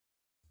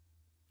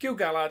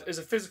Gil-Galad is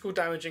a physical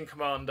damaging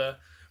commander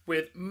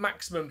with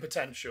maximum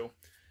potential,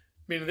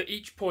 meaning that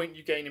each point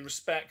you gain in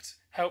respect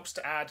helps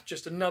to add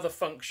just another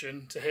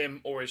function to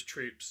him or his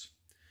troops.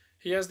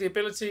 He has the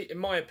ability, in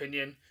my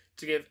opinion,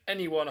 to give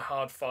anyone a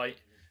hard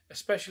fight,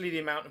 especially the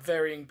amount of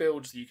varying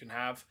builds that you can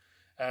have,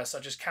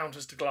 such as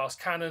counters to glass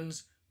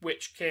cannons,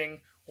 Witch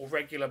King, or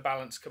regular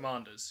balanced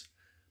commanders.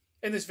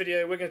 In this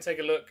video, we're going to take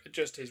a look at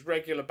just his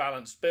regular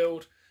balanced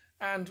build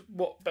and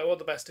what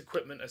the best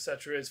equipment,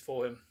 etc. is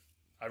for him.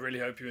 I really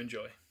hope you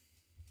enjoy.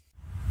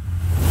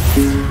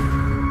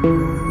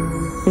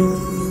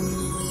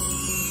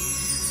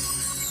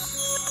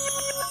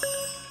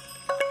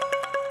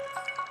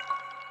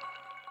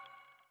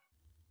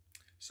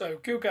 So,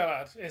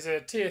 Gil-Galad is a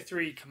tier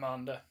 3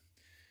 commander.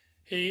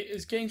 He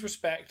gains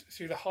respect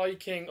through the High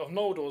King of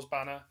Noldor's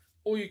banner,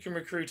 or you can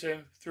recruit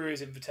him through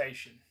his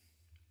invitation.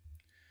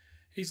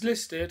 He's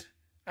listed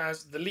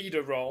as the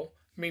leader role,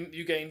 meaning that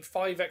you gain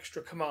 5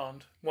 extra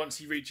command once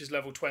he reaches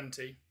level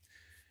 20.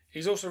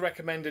 He's also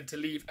recommended to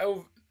lead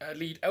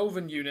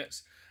elven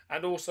units,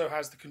 and also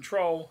has the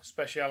control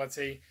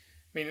speciality,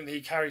 meaning that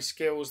he carries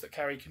skills that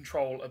carry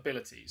control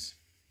abilities.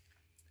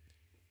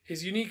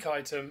 His unique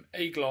item,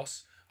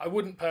 Aglos, I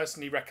wouldn't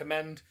personally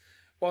recommend.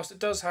 Whilst it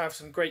does have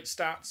some great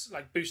stats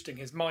like boosting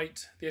his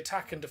might, the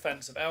attack and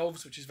defence of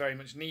elves, which is very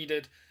much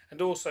needed,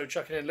 and also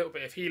chucking in a little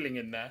bit of healing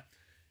in there,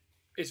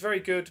 it's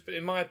very good, but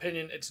in my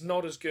opinion it's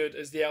not as good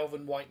as the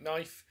elven white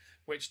knife,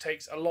 which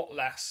takes a lot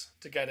less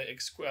to get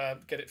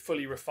it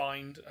fully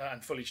refined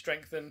and fully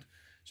strengthened.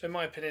 So in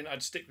my opinion,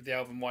 I'd stick with the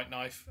elven white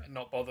knife and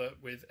not bother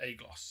with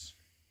Aglos.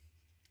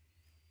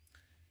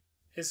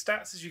 His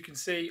stats, as you can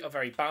see, are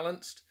very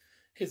balanced.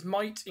 His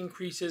might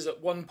increases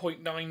at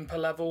 1.9 per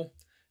level,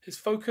 his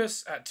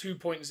focus at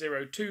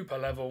 2.02 per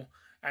level,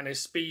 and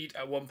his speed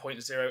at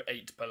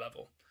 1.08 per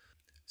level.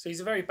 So he's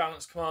a very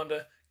balanced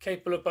commander,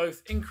 capable of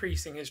both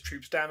increasing his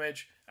troops'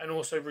 damage and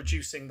also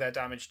reducing their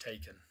damage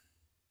taken.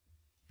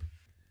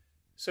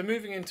 So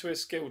moving into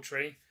his skill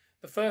tree,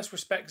 the first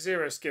Respect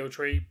 0 skill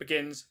tree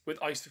begins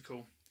with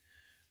Icicle,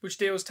 which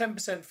deals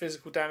 10%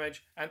 physical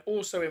damage and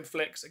also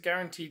inflicts a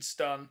guaranteed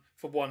stun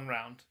for 1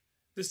 round.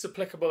 This is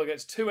applicable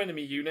against 2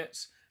 enemy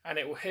units, and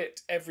it will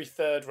hit every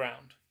 3rd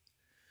round.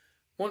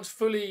 Once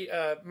fully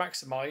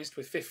maximised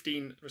with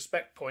 15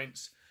 respect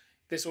points,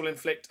 this will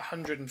inflict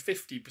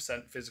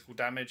 150% physical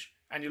damage,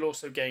 and you'll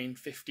also gain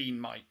 15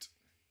 might.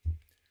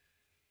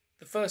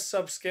 The first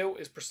sub-skill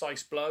is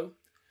Precise Blow.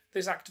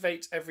 This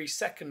activates every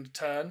 2nd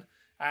turn,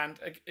 and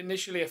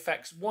initially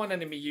affects 1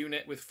 enemy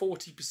unit with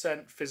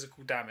 40%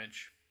 physical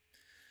damage.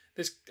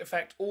 This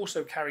effect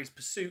also carries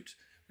Pursuit,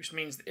 which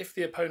means that if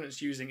the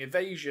opponent's using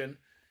evasion,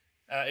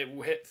 it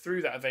will hit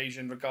through that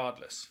evasion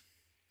regardless.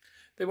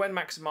 Then when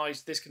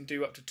maximised, this can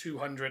do up to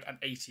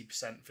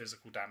 280%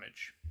 physical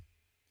damage.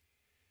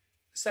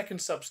 The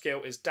second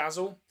sub-skill is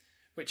Dazzle,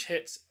 which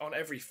hits on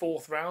every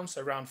 4th round,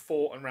 so round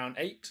 4 and round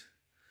 8.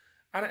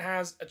 And it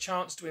has a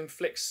chance to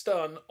inflict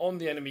stun on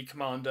the enemy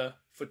commander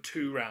for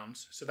 2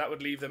 rounds. So that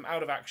would leave them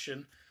out of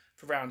action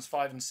for rounds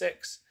 5 and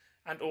 6,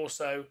 and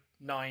also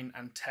 9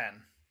 and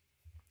 10.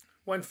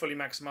 When fully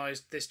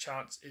maximised, this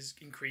chance is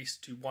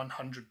increased to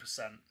 100%.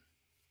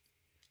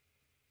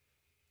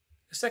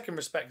 The second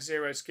Respect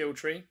 0 skill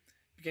tree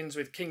begins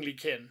with Kingly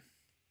Kin.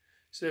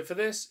 So for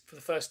this, for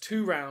the first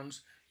 2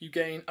 rounds, you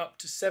gain up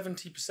to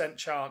 70%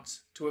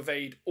 chance to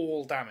evade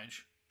all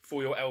damage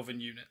for your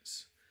elven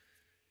units.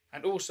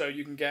 And also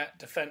you can get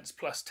defense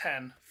plus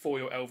 10 for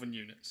your elven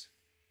units.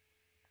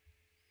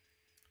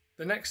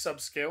 The next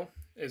sub-skill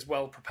is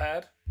Well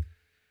Prepared.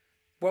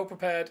 Well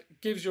Prepared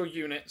gives your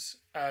units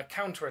a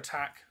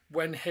counter-attack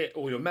when hit,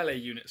 or your melee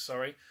units,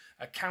 sorry,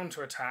 a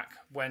counter-attack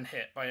when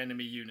hit by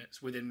enemy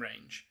units within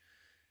range.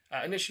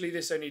 Initially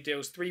this only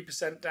deals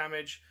 3%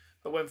 damage,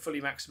 but when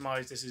fully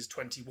maximised this is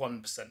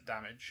 21%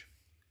 damage.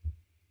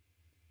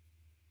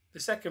 The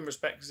second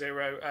Respect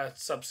 0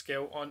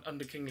 sub-skill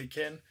under Kingly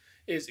Kin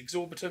is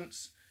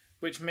Exorbitance,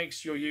 which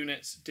makes your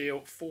units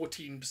deal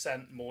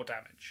 14% more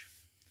damage.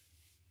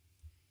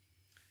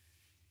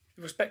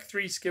 The Respect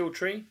 3 skill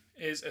tree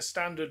is a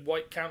standard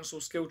White Council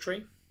skill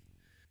tree.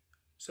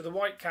 So the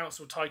White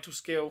Council title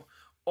skill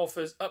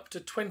offers up to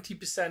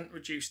 20%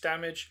 reduced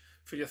damage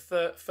for your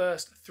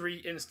first 3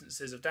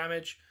 instances of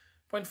damage.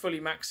 When fully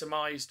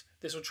maximised,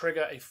 this will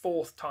trigger a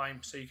 4th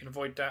time, so you can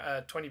avoid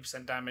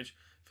 20% damage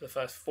for the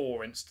first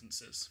 4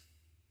 instances.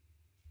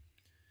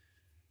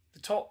 The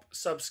top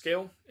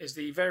sub-skill is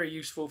the very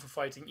useful for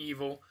fighting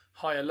evil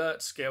High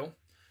Alert skill,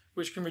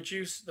 which can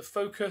reduce the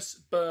focus,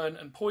 burn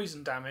and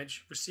poison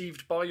damage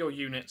received by your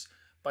units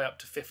by up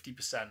to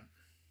 50%.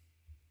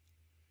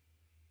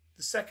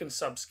 The second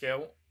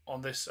sub-skill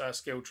on this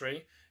skill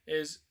tree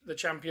is the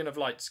Champion of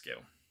Light skill.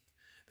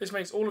 This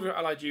makes all of your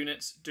allied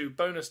units do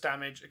bonus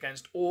damage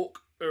against Orc,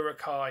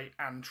 Uruk-hai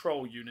and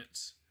Troll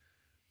units.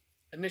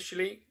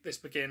 Initially this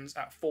begins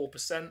at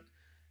 4%,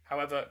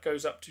 however it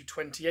goes up to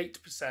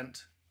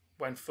 28%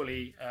 when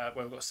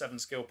we've got 7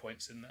 skill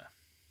points in there.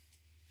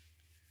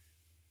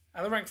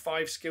 And the rank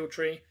 5 skill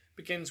tree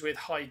begins with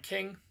High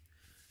King.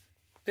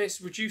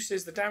 This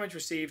reduces the damage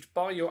received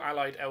by your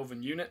allied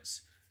elven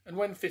units, and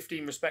when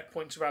 15 respect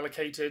points are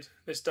allocated,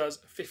 this does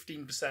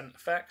 15%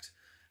 effect,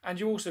 and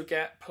you also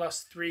get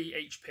plus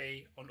 3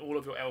 HP on all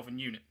of your elven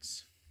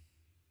units.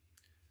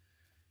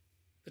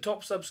 The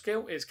top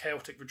sub-skill is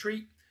Chaotic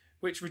Retreat,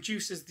 which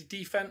reduces the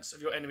defense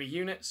of your enemy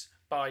units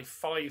by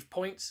 5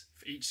 points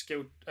for each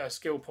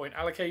skill point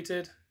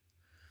allocated.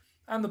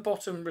 And the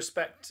bottom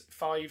Respect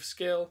 5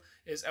 skill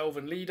is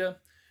Elven Leader,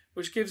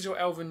 which gives your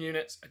elven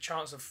units a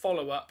chance of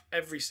follow-up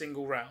every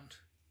single round.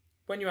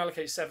 When you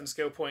allocate 7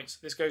 skill points,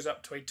 this goes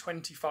up to a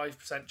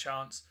 25%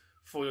 chance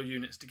for your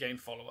units to gain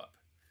follow-up.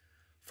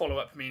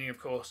 Follow-up meaning, of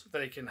course, that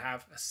they can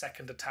have a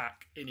second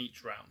attack in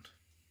each round.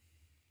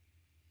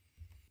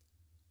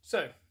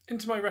 So,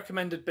 into my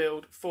recommended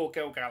build for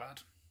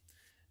Gil-Galad.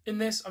 In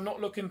this, I'm not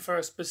looking for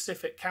a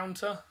specific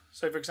counter.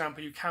 So, for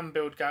example, you can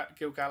build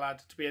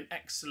Gil-Galad to be an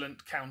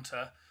excellent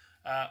counter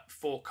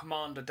for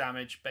commander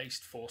damage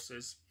based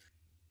forces.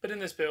 But in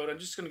this build, I'm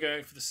just going to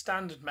go for the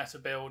standard meta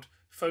build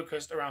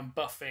focused around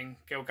buffing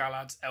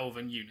Gil-Galad's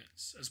elven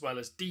units, as well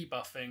as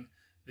debuffing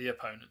the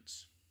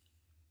opponents.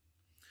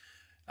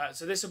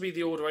 So this will be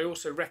the order I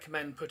also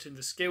recommend putting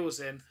the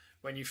skills in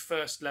when you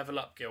first level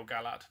up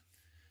Gil-Galad.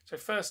 So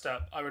first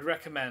up, I would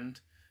recommend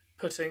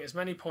putting as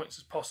many points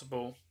as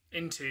possible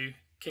into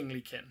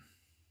Kingly Kin.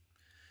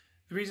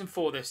 The reason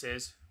for this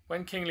is,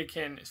 when Kingly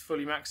Kin is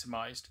fully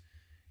maximised,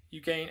 you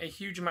gain a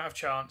huge amount of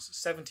chance,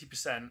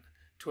 70%,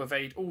 to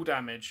evade all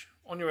damage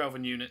on your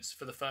elven units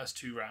for the first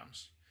 2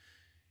 rounds.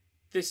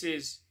 This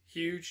is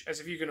huge,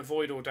 as if you can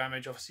avoid all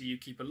damage, obviously you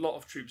keep a lot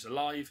of troops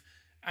alive,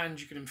 and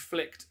you can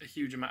inflict a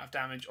huge amount of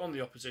damage on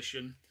the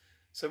opposition.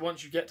 So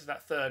once you get to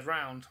that 3rd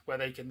round, where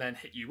they can then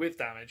hit you with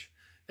damage,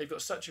 they've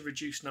got such a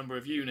reduced number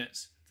of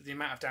units that the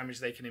amount of damage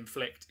they can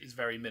inflict is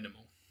very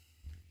minimal.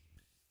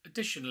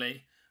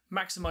 Additionally,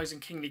 maximising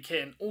Kingly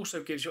Kin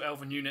also gives your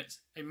elven units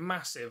a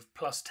massive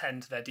plus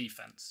 10 to their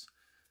defence.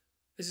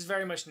 This is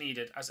very much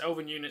needed, as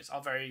elven units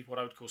are very, what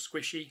I would call,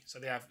 squishy, so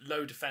they have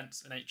low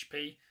defence and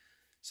HP,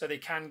 so they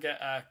can get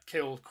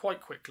killed quite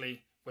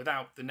quickly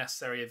without the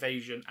necessary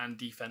evasion and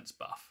defence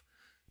buff.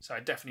 So I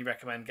definitely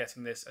recommend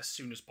getting this as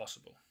soon as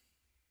possible.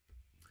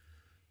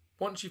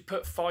 Once you've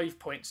put 5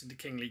 points into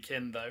Kingly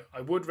Kin though,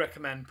 I would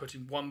recommend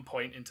putting 1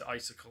 point into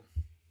Icicle.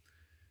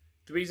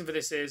 The reason for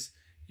this is,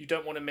 you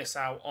don't want to miss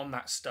out on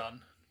that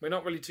stun. We're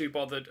not really too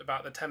bothered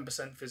about the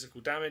 10%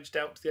 physical damage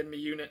dealt to the enemy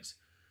units,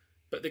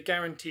 but the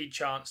guaranteed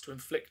chance to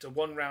inflict a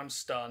 1-round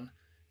stun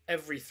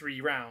every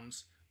 3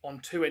 rounds on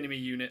 2 enemy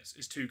units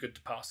is too good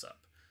to pass up.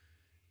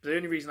 The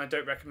only reason I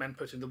don't recommend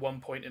putting the 1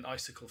 point in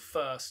Icicle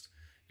first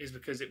is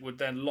because it would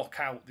then lock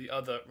out the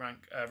other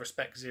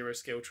Respect 0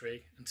 skill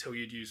tree until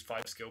you'd used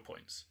 5 skill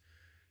points.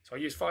 So I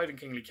use 5 in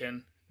Kingly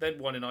Kin, then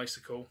 1 in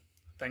Icicle,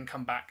 then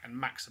come back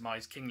and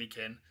maximise Kingly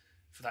Kin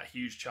for that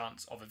huge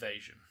chance of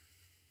evasion.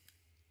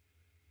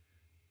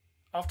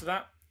 After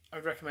that, I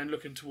would recommend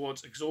looking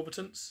towards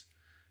Exorbitance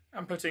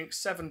and putting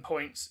 7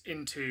 points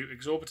into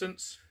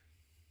Exorbitance.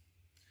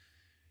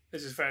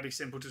 This is fairly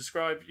simple to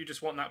describe, you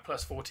just want that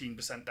plus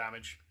 14%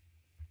 damage.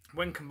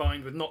 When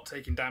combined with not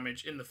taking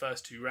damage in the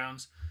first 2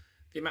 rounds,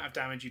 the amount of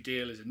damage you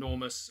deal is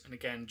enormous and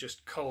again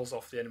just culls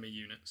off the enemy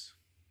units.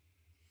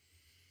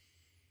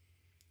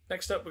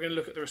 Next up, we're going to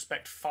look at the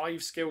Respect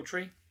 5 skill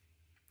tree.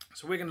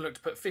 So we're going to look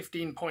to put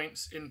 15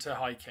 points into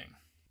High King.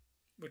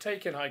 We're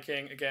taking High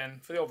King, again,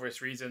 for the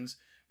obvious reasons.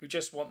 We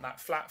just want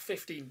that flat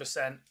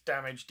 15%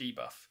 damage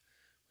debuff,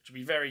 which will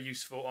be very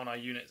useful on our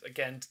units,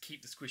 again, to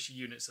keep the squishy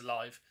units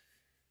alive.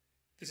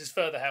 This is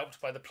further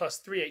helped by the plus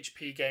 3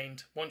 HP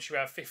gained once you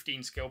have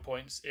 15 skill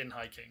points in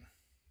High King.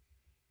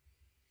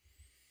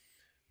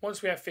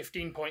 Once we have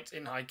 15 points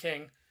in High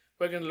King,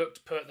 we're going to look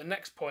to put the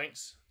next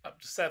points,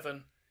 up to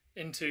 7,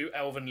 into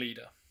Elven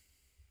Leader.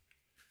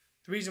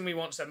 The reason we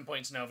want 7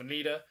 points in Elven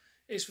Leader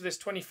is for this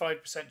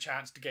 25%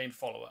 chance to gain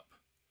follow-up.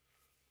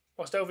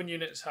 Whilst Elven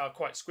units are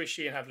quite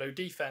squishy and have low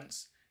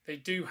defense, they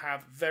do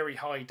have very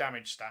high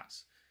damage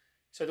stats.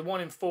 So the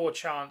 1 in 4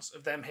 chance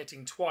of them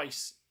hitting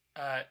twice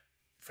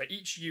for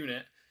each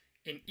unit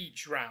in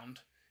each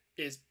round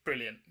is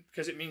brilliant,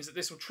 because it means that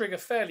this will trigger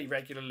fairly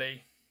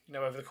regularly,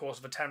 over the course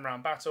of a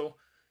 10-round battle,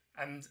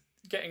 and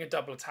getting a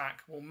double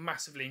attack will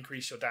massively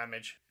increase your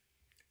damage.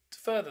 To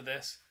further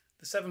this,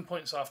 the 7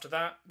 points after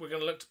that, we're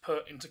going to look to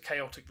put into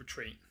Chaotic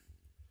Retreat.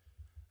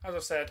 As I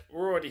said,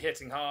 we're already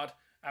hitting hard,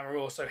 and we're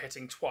also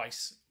hitting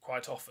twice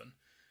quite often.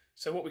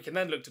 So what we can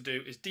then look to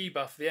do is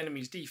debuff the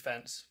enemy's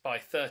defense by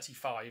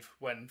 35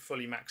 when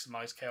fully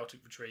maximised Chaotic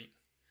Retreat.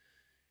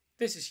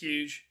 This is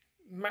huge.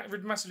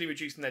 Massively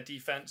reducing their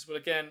defense will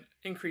again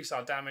increase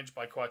our damage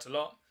by quite a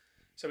lot.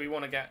 So we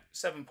want to get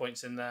 7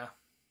 points in there,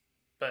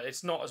 but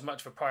it's not as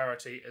much of a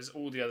priority as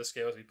all the other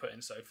skills we put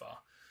in so far.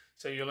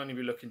 So you'll only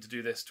be looking to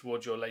do this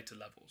towards your later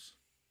levels.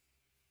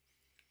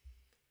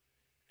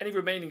 Any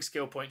remaining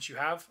skill points you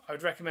have, I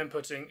would recommend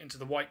putting into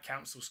the White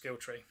Council skill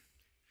tree.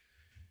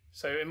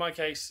 So in my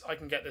case, I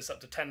can get this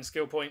up to 10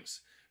 skill points,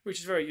 which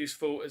is very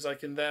useful as I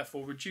can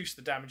therefore reduce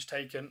the damage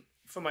taken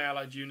for my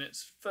allied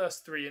units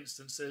first 3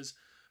 instances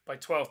by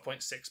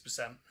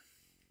 12.6%.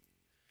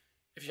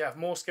 If you have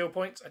more skill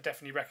points, I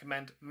definitely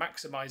recommend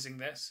maximising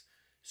this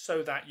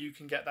so that you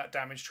can get that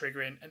damage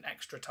trigger in an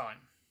extra time.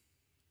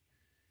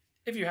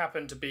 If you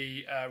happen to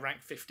be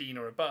rank 15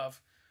 or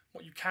above,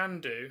 what you can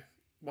do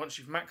once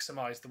you've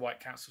maximised the White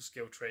Council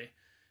skill tree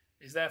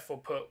is therefore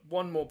put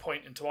one more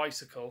point into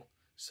Icicle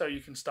so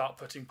you can start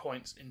putting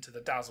points into the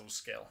Dazzle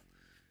skill.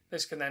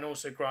 This can then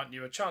also grant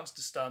you a chance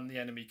to stun the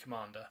enemy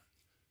commander.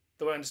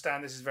 Though I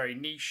understand this is very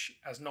niche,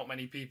 as not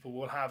many people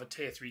will have a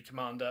tier 3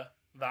 commander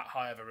that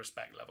high of a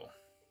respect level.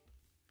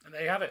 And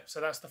there you have it, so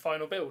that's the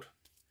final build.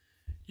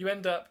 You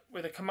end up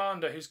with a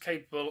commander who's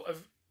capable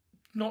of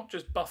not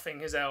just buffing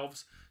his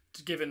elves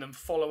to giving them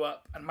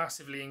follow-up and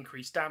massively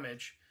increased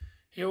damage,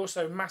 he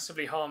also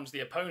massively harms the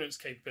opponent's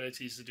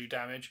capabilities to do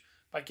damage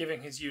by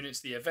giving his units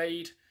the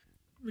evade,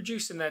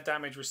 reducing their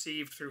damage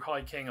received through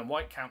High King and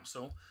White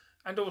Council,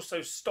 and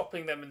also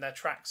stopping them in their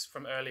tracks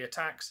from early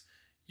attacks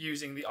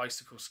using the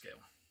Icicle skill.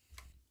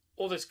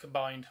 All this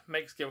combined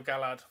makes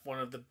Gil-Galad one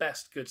of the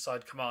best good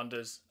side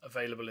commanders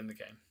available in the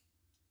game.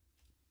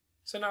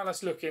 So now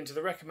let's look into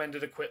the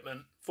recommended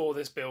equipment for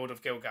this build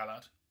of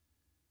Gil-Galad.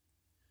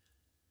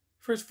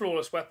 For his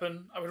flawless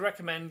weapon, I would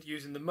recommend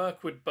using the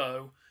Mirkwood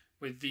bow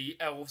with the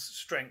Elves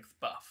Strength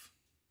buff.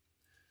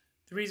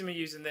 The reason we're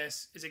using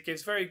this is it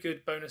gives very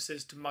good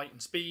bonuses to might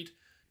and speed,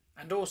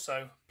 and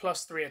also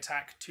 +3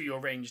 attack to your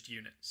ranged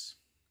units.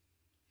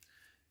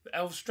 The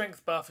Elves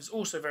Strength buff is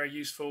also very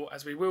useful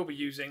as we will be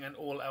using an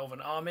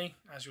all-elven army,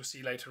 as you'll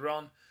see later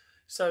on,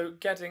 so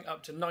getting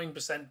up to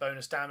 9%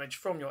 bonus damage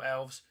from your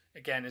elves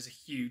again is a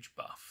huge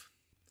buff.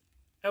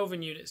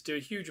 Elven units do a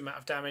huge amount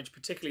of damage,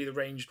 particularly the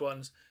ranged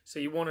ones, so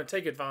you want to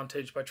take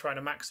advantage by trying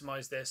to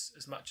maximise this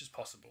as much as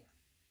possible.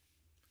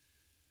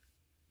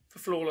 For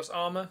flawless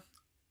armour,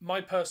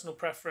 my personal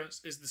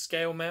preference is the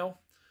scale mail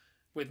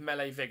with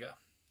melee vigour.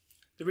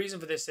 The reason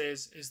for this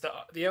is that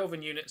the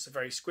elven units are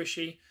very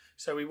squishy,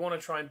 so we want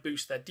to try and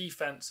boost their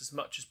defense as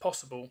much as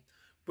possible,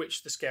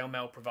 which the scale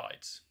mail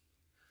provides.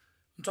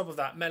 On top of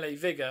that, melee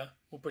vigour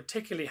will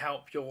particularly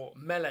help your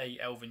melee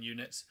elven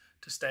units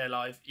to stay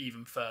alive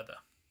even further.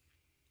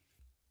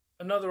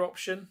 Another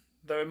option,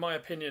 though in my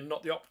opinion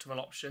not the optimal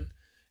option,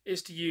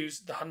 is to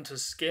use the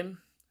hunter's skin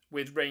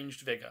with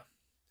ranged vigour.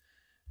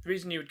 The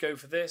reason you would go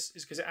for this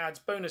is because it adds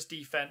bonus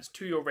defense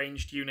to your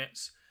ranged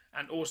units,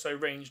 and also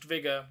ranged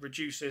vigour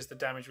reduces the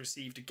damage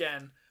received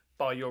again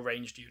by your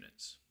ranged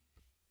units.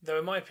 Though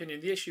in my opinion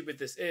the issue with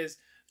this is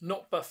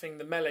not buffing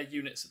the melee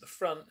units at the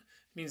front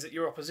means that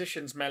your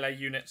opposition's melee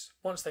units,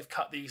 once they've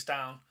cut these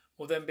down,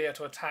 will then be able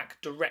to attack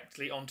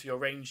directly onto your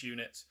ranged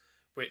units,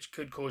 which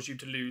could cause you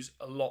to lose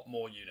a lot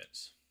more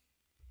units.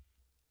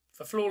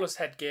 For flawless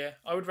headgear,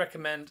 I would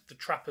recommend the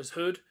Trapper's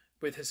Hood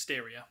with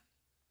Hysteria.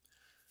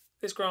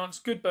 This grants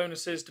good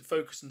bonuses to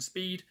focus and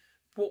speed.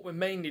 What we're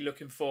mainly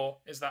looking for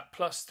is that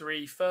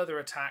 +3 further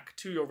attack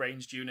to your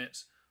ranged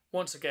units,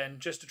 once again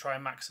just to try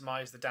and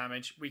maximise the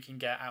damage we can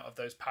get out of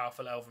those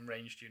powerful elven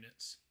ranged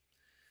units.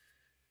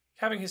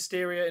 Having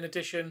Hysteria in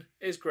addition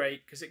is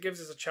great because it gives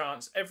us a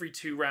chance every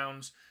 2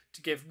 rounds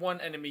to give one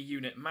enemy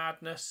unit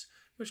madness,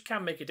 which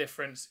can make a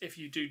difference if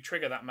you do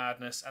trigger that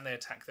madness and they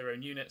attack their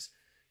own units.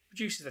 It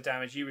reduces the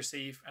damage you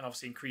receive and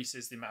obviously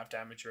increases the amount of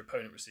damage your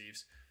opponent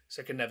receives,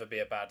 so it can never be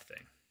a bad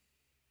thing.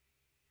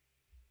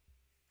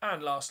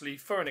 And lastly,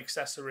 for an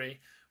accessory,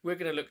 we're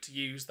going to look to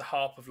use the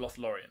Harp of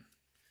Lothlorien.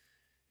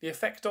 The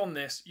effect on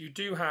this, you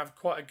do have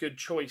quite a good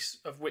choice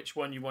of which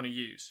one you want to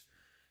use.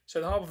 So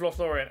the Harp of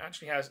Lothlorien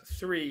actually has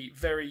 3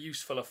 very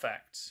useful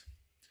effects.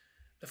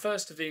 The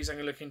first of these I'm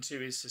going to look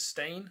into is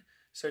Sustain.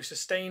 So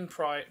Sustain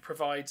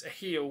provides a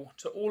heal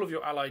to all of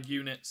your allied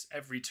units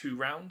every 2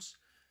 rounds.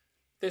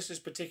 This is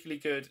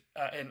particularly good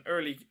in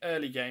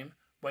early game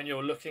when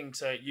you're looking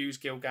to use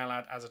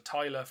Gil-Galad as a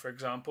tiler, for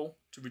example,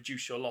 to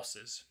reduce your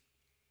losses.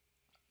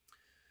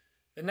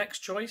 The next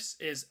choice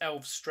is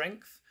Elves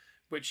Strength,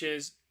 which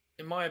is,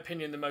 in my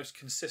opinion, the most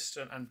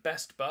consistent and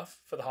best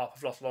buff for the Harp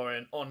of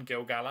Lothlorien on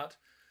Gil-Galad.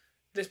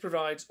 This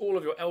provides all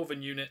of your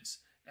elven units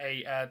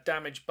a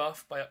damage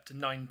buff by up to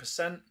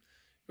 9%,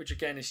 which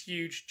again is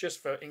huge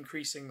just for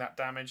increasing that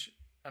damage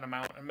and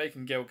amount and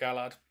making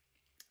Gil-Galad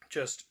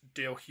just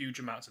deal huge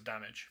amounts of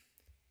damage.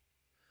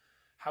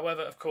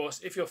 However, of course,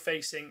 if you're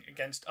facing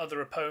against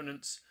other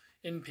opponents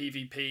in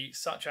PvP,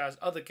 such as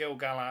other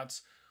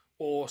Gil-Galads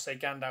or, say,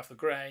 Gandalf the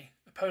Grey,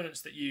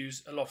 opponents that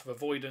use a lot of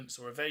avoidance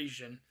or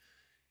evasion,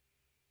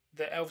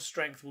 the Elf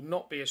Strength will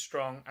not be as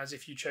strong as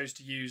if you chose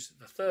to use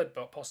the third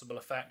possible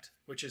effect,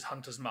 which is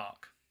Hunter's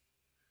Mark.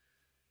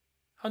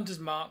 Hunter's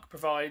Mark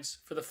provides,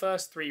 for the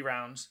first 3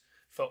 rounds,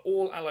 for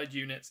all allied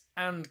units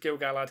and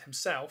Gil-Galad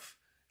himself,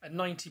 a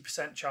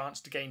 90% chance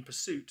to gain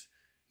Pursuit,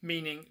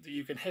 meaning that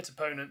you can hit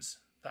opponents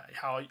that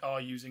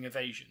are using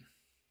evasion.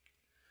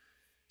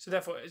 So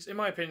therefore, in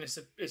my opinion,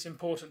 it's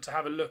important to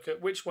have a look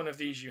at which one of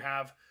these you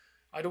have.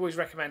 I'd always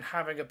recommend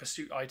having a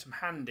Pursuit item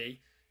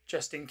handy,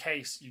 just in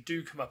case you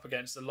do come up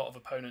against a lot of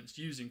opponents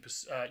using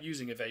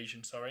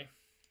evasion.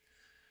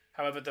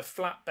 However, the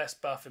flat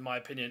best buff, in my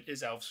opinion,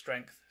 is Elf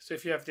Strength. So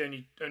if you have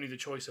only the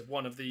choice of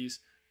one of these,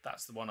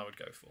 that's the one I would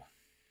go for.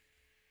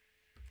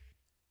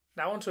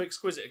 Now on to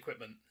exquisite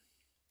equipment.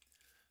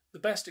 The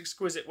best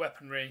exquisite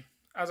weaponry,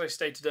 as I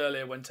stated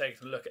earlier when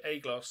taking a look at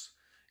Aglos,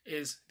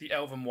 is the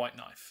Elven White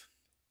Knife.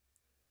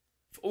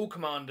 For all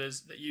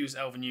commanders that use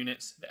Elven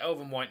units, the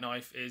Elven White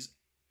Knife is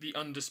the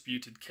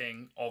undisputed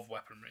king of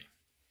weaponry,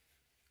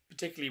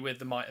 particularly with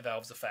the Might of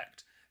Elves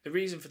effect. The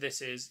reason for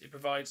this is it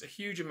provides a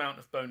huge amount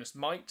of bonus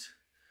might,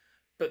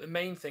 but the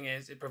main thing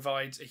is it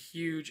provides a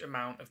huge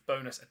amount of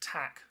bonus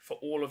attack for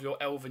all of your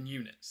Elven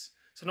units.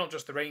 So not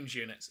just the ranged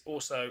units,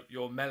 also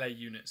your melee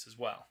units as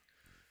well.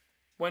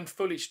 When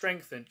fully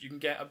strengthened, you can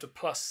get up to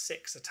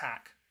 +6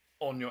 attack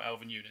on your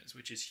Elven units,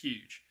 which is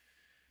huge.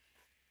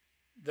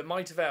 The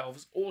Might of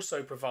Elves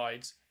also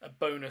provides a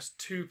bonus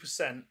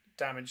 2%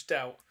 damage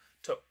dealt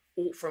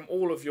from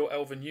all of your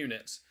Elven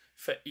units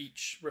for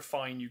each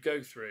refine you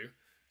go through,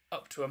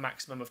 up to a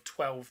maximum of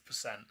 12%.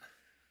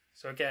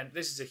 So again,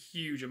 this is a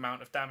huge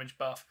amount of damage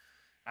buff,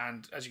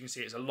 and as you can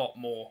see, it's a lot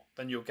more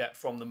than you'll get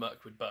from the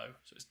Mirkwood bow.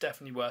 So it's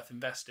definitely worth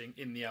investing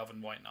in the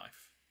Elven White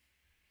Knife.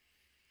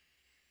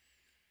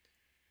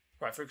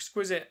 Right, for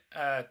exquisite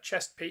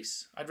chest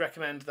piece, I'd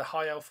recommend the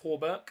High Elf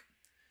Hauberk.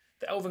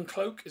 The Elven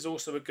Cloak is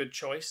also a good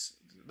choice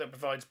that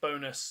provides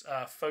bonus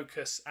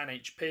focus and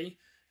HP,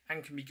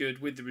 and can be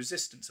good with the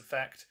resistance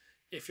effect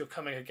if you're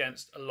coming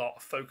against a lot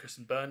of focus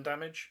and burn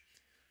damage.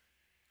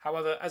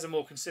 However, as a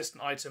more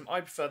consistent item,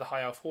 I prefer the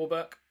High Elf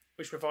Hauberk,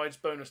 which provides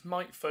bonus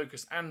might,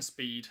 focus and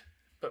speed,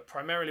 but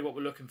primarily what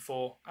we're looking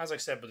for, as I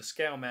said with the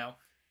Scale Mail,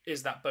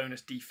 is that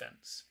bonus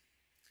defense.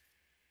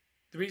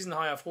 The reason the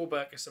High Elf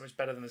Hauberk is so much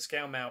better than the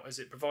Scale Mail is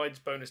it provides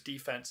bonus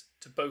defense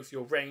to both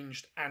your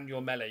ranged and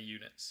your melee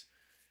units.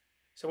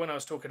 So when I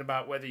was talking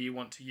about whether you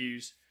want to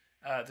use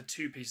the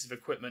two pieces of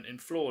equipment in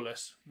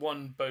Flawless,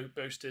 one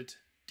boosted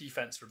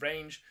defense for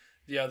range,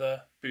 the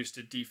other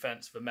boosted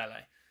defense for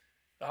melee.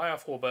 The High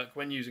Elf Hauberk,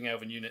 when using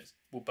Elven units,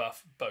 will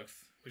buff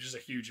both, which is a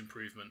huge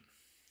improvement.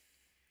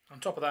 On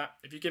top of that,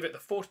 if you give it the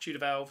Fortitude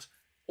of Elves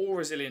or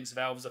Resilience of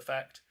Elves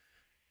effect,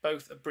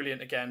 both are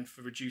brilliant again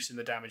for reducing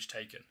the damage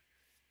taken.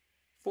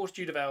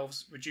 Fortitude of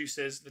Elves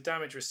reduces the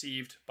damage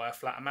received by a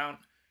flat amount.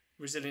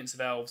 Resilience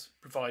of Elves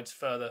provides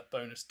further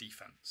bonus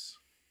defense.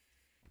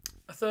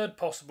 A third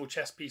possible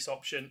chest piece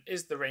option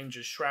is the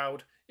Ranger's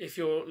Shroud, if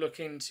you're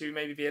looking to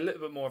maybe be a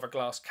little bit more of a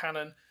glass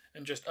cannon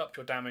and just up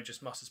your damage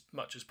as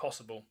much as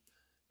possible.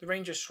 The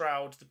Ranger's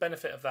Shroud, the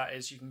benefit of that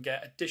is you can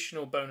get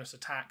additional bonus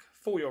attack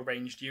for your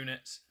ranged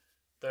units,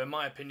 though in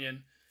my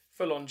opinion,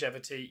 for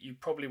longevity, you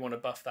probably want to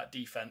buff that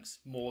defense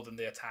more than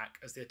the attack,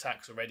 as the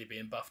attack's already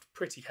being buffed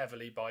pretty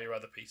heavily by your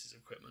other pieces of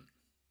equipment.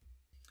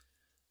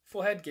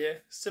 For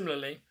headgear,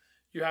 similarly,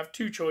 you have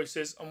two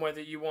choices on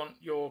whether you want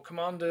your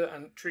commander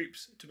and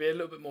troops to be a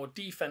little bit more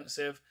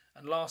defensive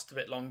and last a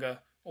bit longer,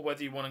 or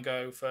whether you want to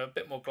go for a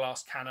bit more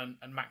glass cannon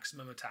and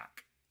maximum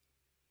attack.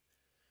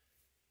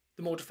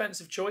 The more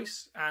defensive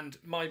choice, and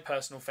my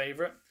personal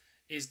favourite,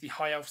 is the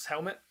High Elf's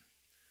Helmet.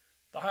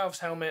 The High Elf's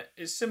Helmet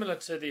is similar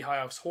to the High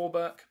Elf's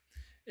Hauberk.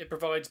 It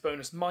provides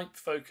bonus might,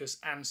 focus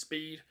and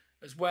speed,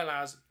 as well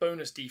as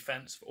bonus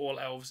defense for all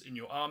elves in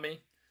your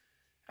army.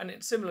 And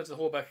it's similar to the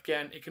Hauberk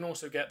again, it can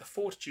also get the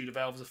Fortitude of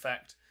Elves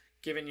effect,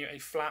 giving you a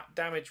flat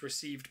damage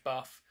received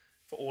buff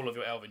for all of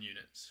your elven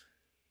units.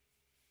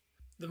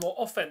 The more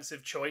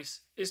offensive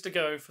choice is to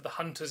go for the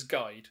Hunter's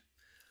Guide.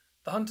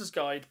 The Hunter's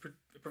Guide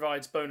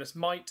provides bonus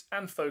might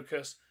and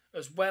focus,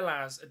 as well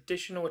as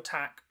additional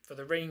attack for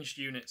the ranged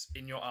units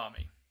in your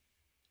army.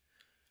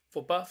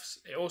 For buffs,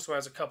 it also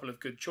has a couple of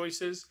good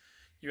choices.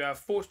 You have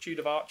Fortitude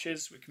of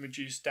Archers, which can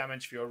reduce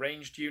damage for your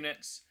ranged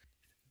units.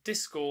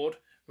 Discord,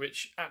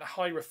 which at a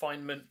high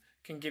refinement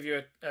can give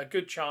you a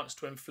good chance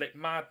to inflict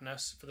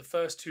madness for the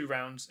first 2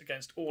 rounds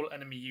against all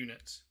enemy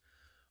units.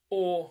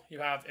 Or you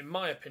have, in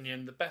my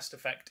opinion, the best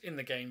effect in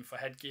the game for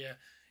headgear.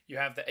 You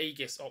have the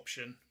Aegis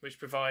option, which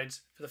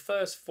provides for the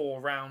first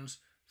 4 rounds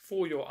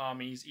for your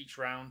armies each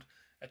round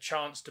a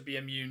chance to be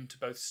immune to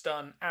both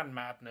stun and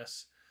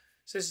madness.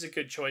 So this is a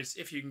good choice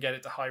if you can get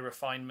it to high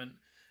refinement,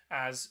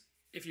 as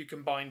if you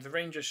combine the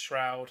Ranger's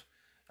Shroud,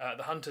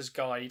 the Hunter's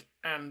Guide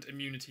and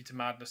immunity to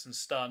madness and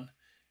stun,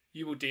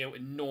 you will deal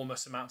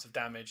enormous amounts of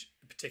damage,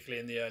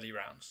 particularly in the early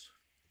rounds.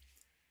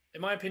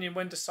 In my opinion,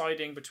 when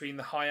deciding between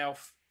the High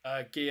Elf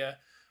gear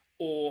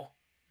or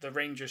the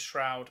Ranger's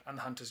Shroud and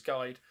the Hunter's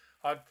Guide,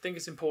 I think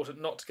it's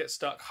important not to get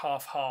stuck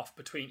half-half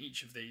between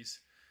each of these.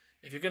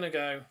 If you're going to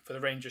go for the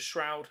Ranger's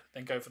Shroud,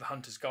 then go for the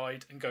Hunter's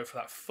Guide and go for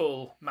that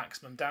full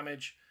maximum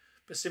damage.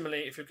 But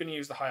similarly, if you're going to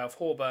use the High Elf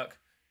Hauberk,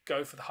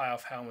 go for the High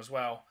Elf Helm as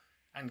well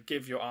and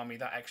give your army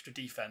that extra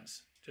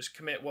defense. Just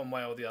commit one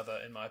way or the other,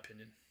 in my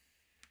opinion.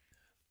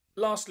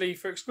 Lastly,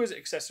 for exquisite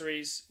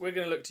accessories, we're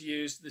going to look to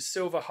use the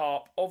Silver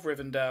Harp of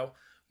Rivendell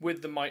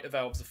with the Might of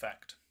Elves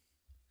effect.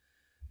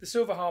 The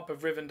Silver Harp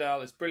of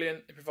Rivendell is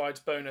brilliant. It provides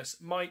bonus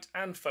might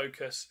and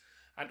focus,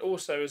 and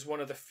also is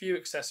one of the few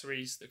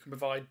accessories that can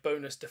provide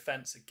bonus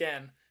defense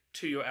again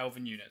to your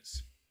elven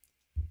units.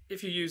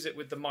 If you use it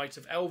with the Might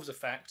of Elves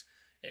effect,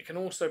 it can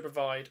also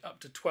provide up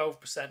to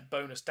 12%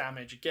 bonus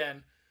damage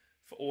again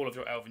for all of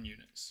your elven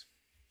units.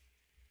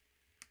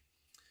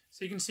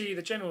 So you can see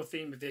the general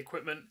theme of the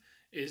equipment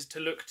is to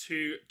look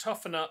to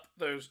toughen up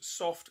those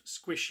soft,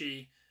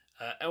 squishy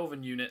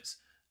elven units,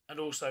 and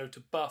also to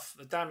buff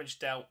the damage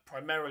dealt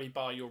primarily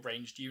by your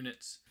ranged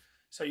units,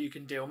 so you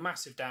can deal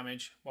massive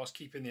damage whilst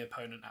keeping the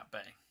opponent at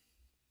bay.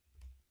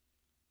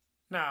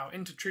 Now,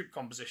 into troop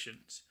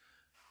compositions.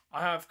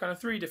 I have kind of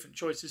 3 different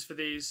choices for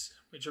these,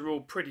 which are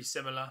all pretty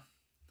similar.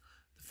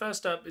 The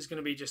first up is going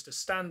to be just a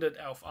standard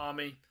elf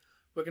army.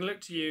 We're going to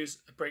look to use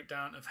a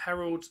breakdown of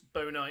heralds,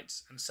 bow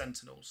knights and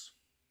sentinels.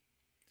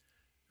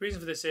 The reason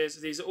for this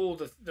is these are all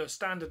the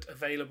standard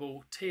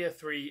available tier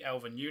 3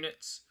 elven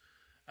units.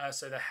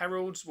 So the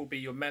heralds will be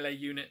your melee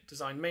unit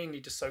designed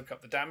mainly to soak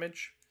up the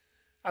damage.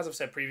 As I've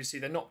said previously,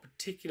 they're not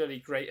particularly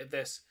great at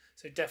this,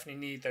 so definitely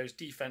need those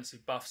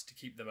defensive buffs to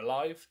keep them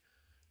alive,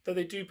 though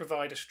they do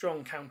provide a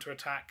strong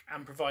counter-attack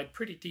and provide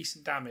pretty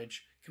decent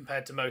damage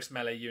compared to most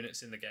melee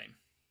units in the game.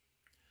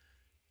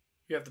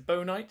 You have the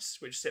bow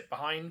knights, which sit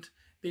behind.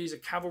 These are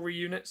cavalry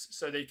units,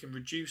 so they can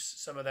reduce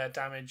some of their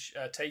damage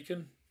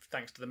taken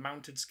thanks to the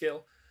mounted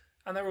skill,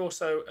 and they're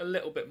also a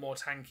little bit more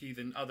tanky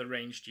than other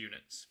ranged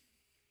units.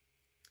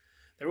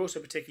 They're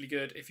also particularly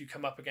good if you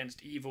come up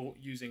against evil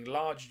using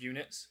large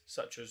units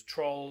such as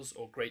trolls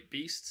or great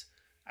beasts,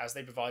 as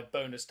they provide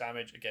bonus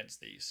damage against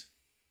these.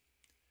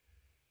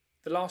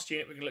 The last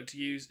unit we're going to look to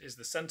use is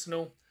the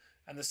Sentinel,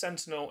 and the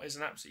Sentinel is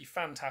an absolutely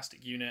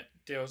fantastic unit,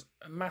 deals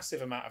a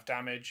massive amount of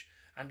damage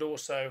and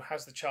also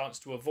has the chance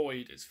to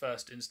avoid its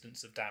first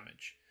instance of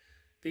damage.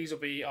 These will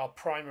be our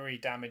primary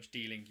damage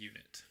dealing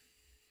unit.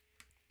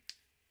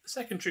 The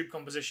second troop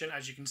composition,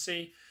 as you can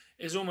see,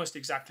 is almost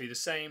exactly the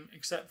same,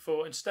 except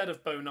for instead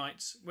of bow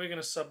knights, we're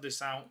going to sub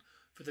this out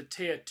for the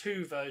tier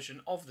 2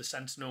 version of the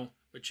Sentinel,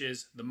 which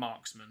is the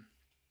marksman.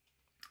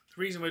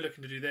 The reason we're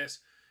looking to do this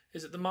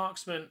is that the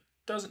marksman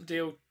doesn't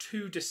deal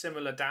too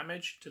dissimilar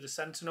damage to the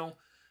Sentinel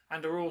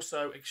and are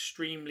also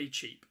extremely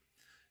cheap.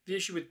 The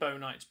issue with bow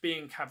knights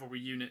being cavalry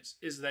units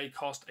is they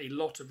cost a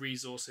lot of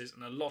resources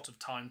and a lot of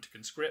time to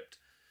conscript.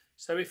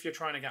 So if you're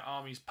trying to get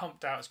armies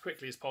pumped out as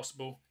quickly as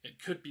possible,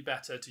 it could be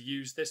better to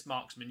use this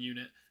marksman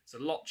unit. It's a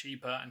lot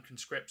cheaper and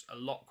conscripts a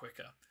lot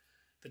quicker.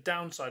 The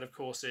downside, of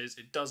course, is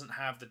it doesn't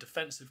have the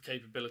defensive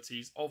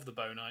capabilities of the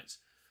bow knights.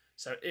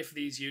 So if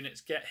these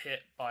units get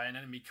hit by an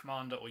enemy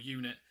commander or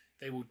unit,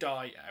 they will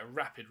die at a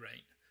rapid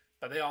rate.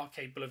 But they are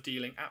capable of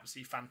dealing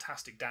absolutely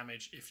fantastic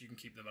damage if you can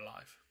keep them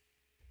alive.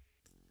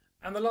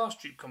 And the last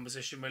troop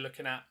composition we're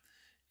looking at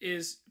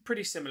is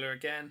pretty similar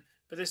again,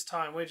 but this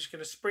time we're just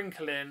going to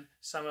sprinkle in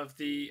some of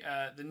the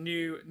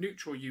new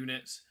neutral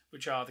units,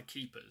 which are the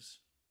Keepers.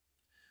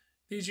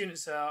 These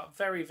units are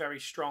very, very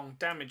strong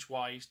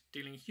damage-wise,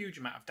 dealing a huge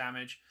amount of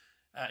damage.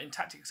 In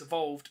Tactics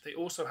Evolved, they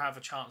also have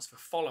a chance for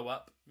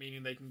follow-up,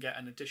 meaning they can get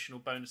an additional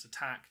bonus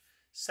attack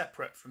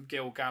separate from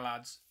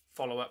Gil-Galad's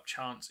follow-up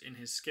chance in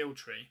his skill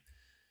tree.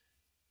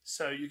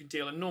 So you can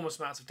deal enormous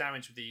amounts of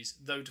damage with these,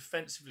 though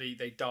defensively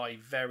they die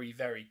very,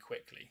 very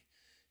quickly.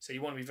 So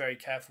you want to be very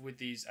careful with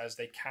these as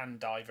they can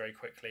die very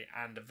quickly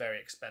and are very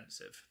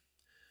expensive.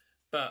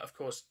 But of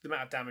course, the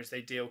amount of damage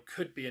they deal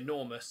could be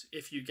enormous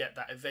if you get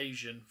that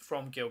evasion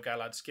from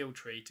Gil-Galad's skill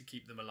tree to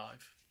keep them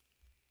alive.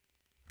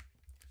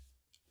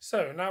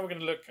 So now we're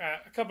going to look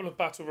at a couple of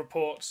battle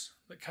reports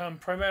that come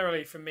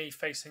primarily from me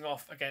facing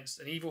off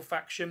against an evil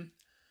faction.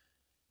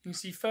 You can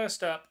see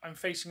first up, I'm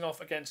facing off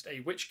against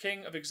a Witch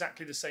King of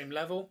exactly the same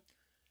level.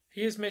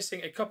 He is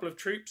missing a couple of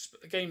troops,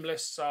 but the game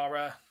lists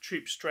are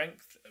troop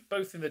strength,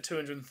 both in the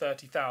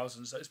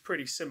 230,000, so it's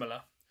pretty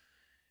similar.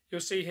 You'll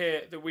see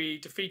here that we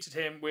defeated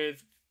him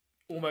with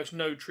almost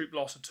no troop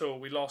loss at all.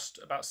 We lost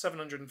about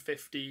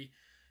 750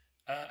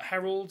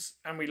 heralds,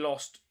 and we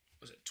lost,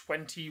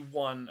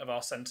 21 of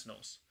our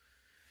sentinels.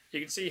 You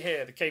can see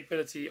here the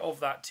capability of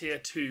that tier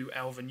 2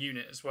 elven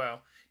unit as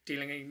well,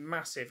 dealing a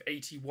massive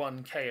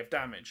 81k of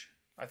damage.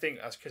 I think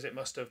that's because it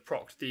must have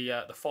procced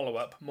the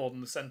follow-up more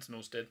than the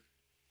sentinels did,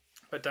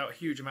 but dealt a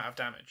huge amount of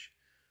damage.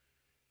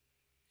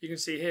 You can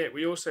see here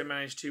we also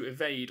managed to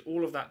evade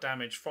all of that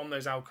damage from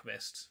those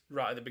alchemists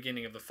right at the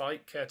beginning of the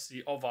fight,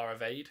 courtesy of our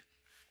evade.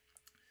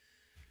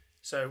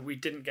 So we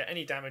didn't get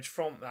any damage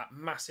from that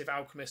massive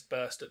alchemist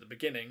burst at the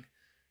beginning,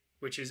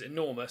 which is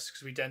enormous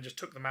because we then just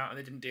took them out and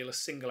they didn't deal a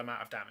single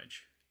amount of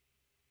damage.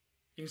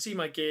 You can see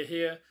my gear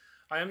here.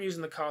 I am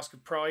using the Cask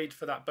of Pride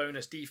for that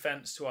bonus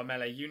defense to our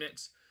melee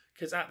units,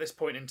 because at this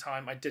point in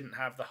time I didn't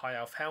have the High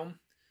Elf Helm.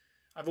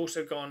 I've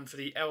also gone for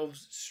the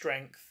Elves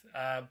Strength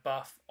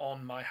buff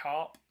on my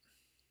harp.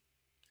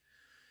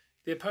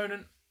 The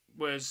opponent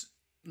was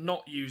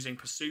not using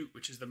Pursuit,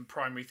 which is the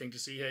primary thing to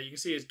see here. You can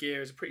see his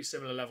gear is a pretty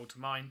similar level to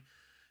mine.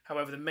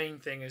 However, the main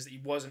thing is that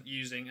he wasn't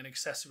using an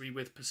accessory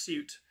with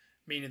Pursuit,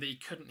 meaning that he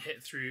couldn't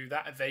hit through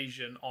that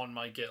evasion on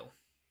my Gil.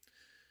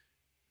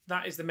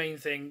 That is the main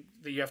thing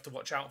that you have to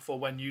watch out for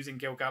when using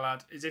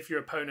Gil-Galad, is if your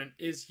opponent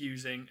is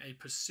using a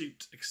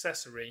Pursuit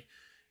accessory,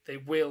 they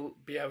will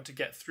be able to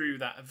get through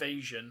that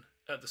evasion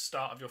at the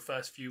start of your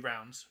first few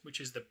rounds,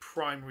 which is the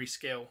primary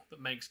skill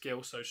that makes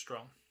Gil so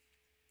strong.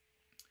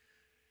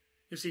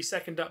 You'll see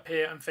second up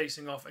here, I'm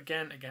facing off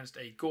again against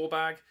a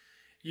Gorbag,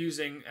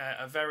 using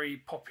a very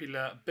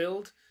popular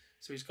build.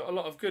 So he's got a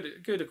lot of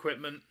good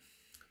equipment,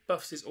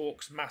 buffs his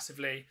orcs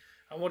massively,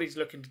 and what he's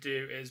looking to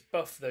do is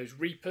buff those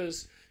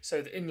reapers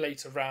so that in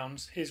later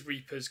rounds his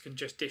reapers can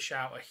just dish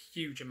out a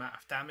huge amount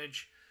of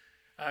damage.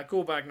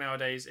 Gorbag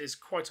nowadays is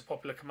quite a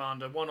popular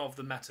commander, one of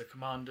the meta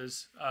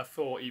commanders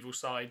for Evil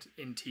Side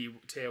in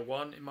tier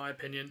 1 in my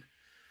opinion.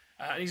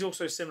 And he's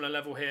also similar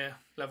level here,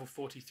 level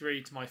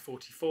 43 to my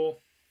 44.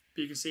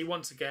 But you can see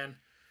once again,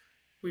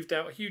 we've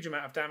dealt a huge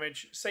amount of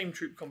damage, same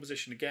troop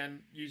composition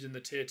again, using the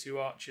tier 2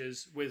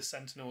 archers with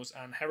sentinels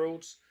and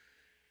heralds.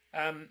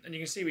 And you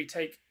can see we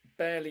take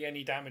barely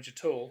any damage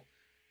at all,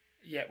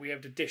 yet we have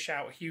to dish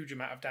out a huge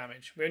amount of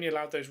damage. We only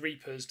allowed those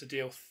reapers to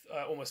deal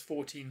almost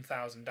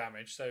 14,000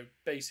 damage, so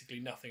basically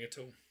nothing at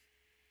all.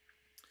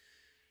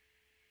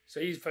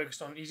 So he's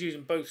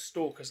using both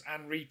stalkers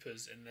and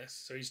reapers in this,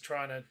 so he's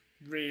trying to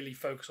really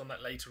focus on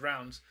that later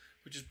rounds,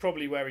 which is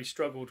probably where he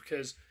struggled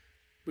because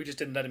we just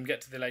didn't let him get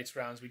to the later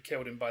rounds. We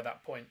killed him by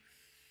that point.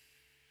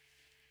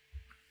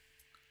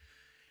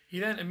 He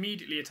then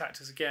immediately attacked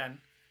us again.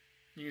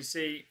 You can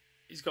see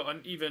he's got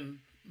an even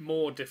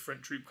more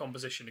different troop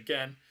composition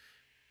again,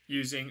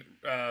 using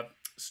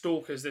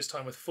stalkers this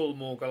time with full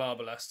Morgul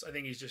Arbalests. I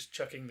think he's just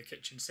chucking the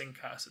kitchen sink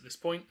at us at this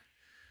point.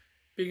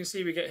 But you can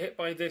see we get hit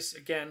by this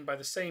again by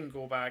the same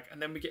Gorbag,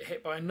 and then we get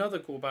hit by another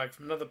Gorbag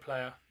from another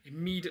player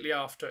immediately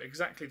after,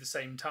 exactly the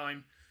same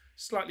time,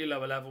 slightly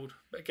lower leveled,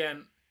 but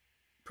again,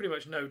 pretty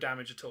much no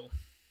damage at all.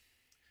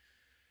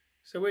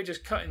 So we're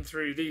just cutting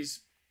through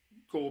these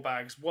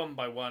Gorbags one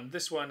by one.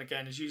 This one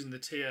again is using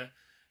the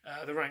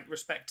rank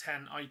respect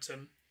 10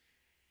 item.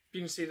 You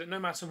can see that no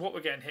matter what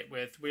we're getting hit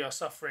with, we are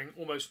suffering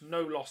almost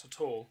no loss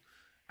at all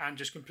and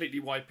just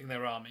completely wiping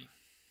their army.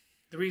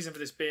 The reason for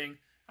this being,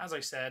 as I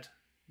said,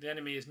 the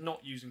enemy is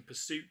not using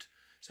pursuit,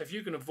 so if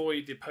you can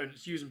avoid the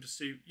opponents using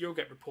pursuit, you'll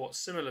get reports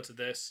similar to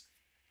this,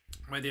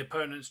 where the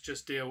opponents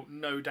just deal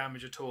no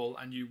damage at all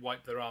and you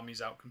wipe their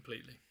armies out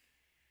completely.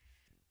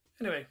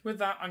 Anyway, with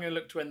that I'm going to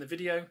look to end the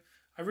video.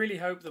 I really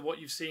hope that what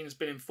you've seen has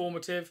been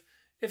informative.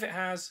 If it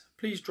has,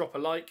 please drop a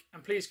like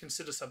and please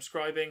consider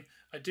subscribing.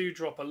 I do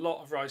drop a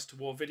lot of Rise to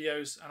War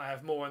videos and I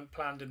have more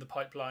planned in the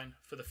pipeline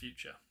for the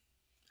future.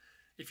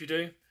 If you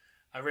do,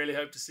 I really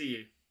hope to see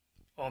you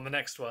on the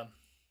next one.